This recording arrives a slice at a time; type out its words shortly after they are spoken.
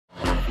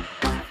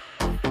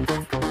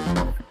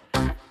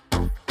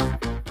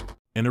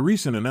In a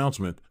recent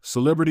announcement,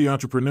 celebrity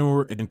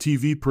entrepreneur and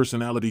TV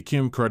personality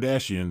Kim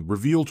Kardashian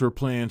revealed her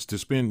plans to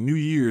spend New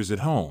Year's at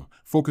home,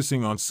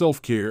 focusing on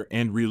self-care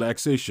and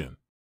relaxation.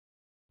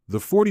 The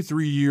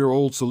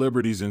 43-year-old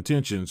celebrity's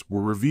intentions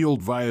were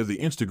revealed via the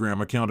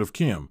Instagram account of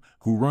Kim,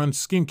 who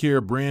runs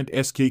skincare brand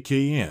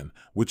SKKN,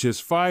 which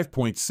has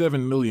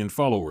 5.7 million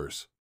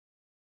followers.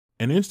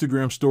 An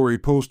Instagram story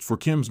post for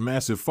Kim's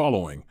massive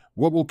following,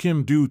 "What will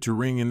Kim do to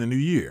ring in the new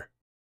year?"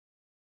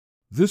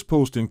 This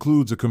post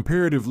includes a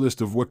comparative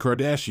list of what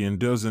Kardashian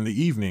does in the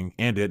evening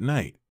and at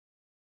night.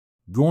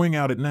 Going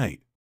out at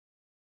night.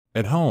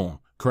 At home,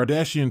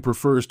 Kardashian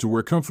prefers to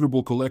wear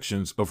comfortable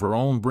collections of her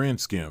own brand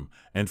skin,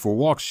 and for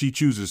walks she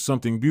chooses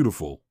something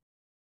beautiful.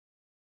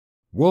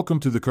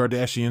 Welcome to the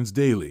Kardashians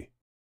Daily.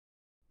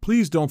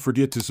 Please don't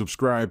forget to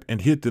subscribe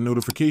and hit the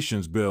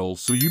notifications bell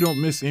so you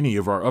don't miss any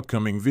of our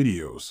upcoming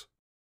videos.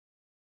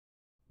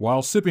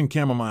 While sipping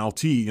chamomile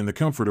tea in the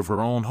comfort of her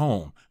own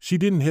home, she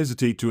didn't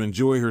hesitate to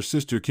enjoy her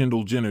sister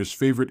Kendall Jenner's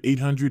favorite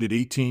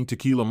 818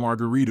 tequila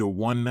margarita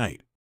one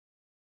night.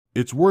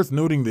 It's worth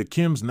noting that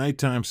Kim's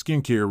nighttime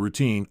skincare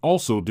routine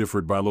also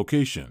differed by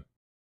location.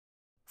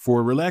 For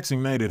a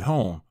relaxing night at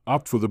home,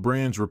 opt for the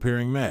brand's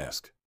repairing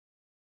mask.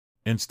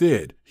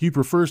 Instead, he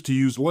prefers to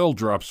use oil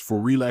drops for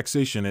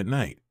relaxation at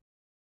night.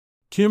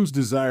 Kim's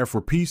desire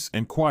for peace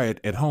and quiet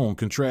at home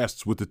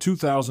contrasts with the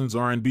 2000s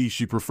R&B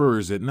she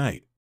prefers at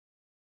night.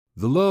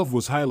 The love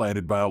was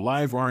highlighted by a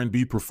live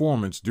R&B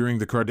performance during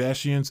the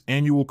Kardashians'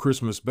 annual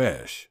Christmas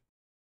bash.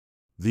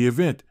 The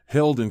event,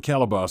 held in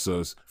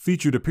Calabasas,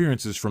 featured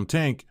appearances from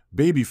Tank,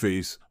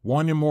 Babyface,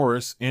 Wanya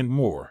Morris, and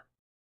more.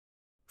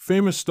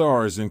 Famous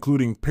stars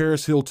including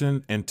Paris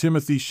Hilton and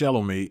Timothée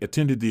Chalamet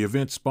attended the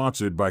event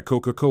sponsored by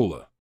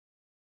Coca-Cola.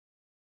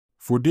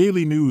 For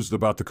daily news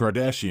about the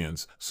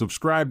Kardashians,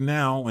 subscribe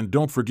now and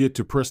don't forget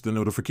to press the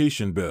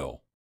notification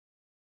bell.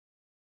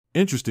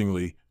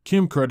 Interestingly,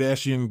 Kim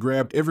Kardashian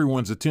grabbed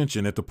everyone's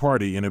attention at the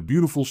party in a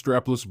beautiful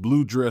strapless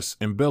blue dress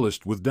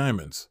embellished with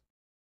diamonds.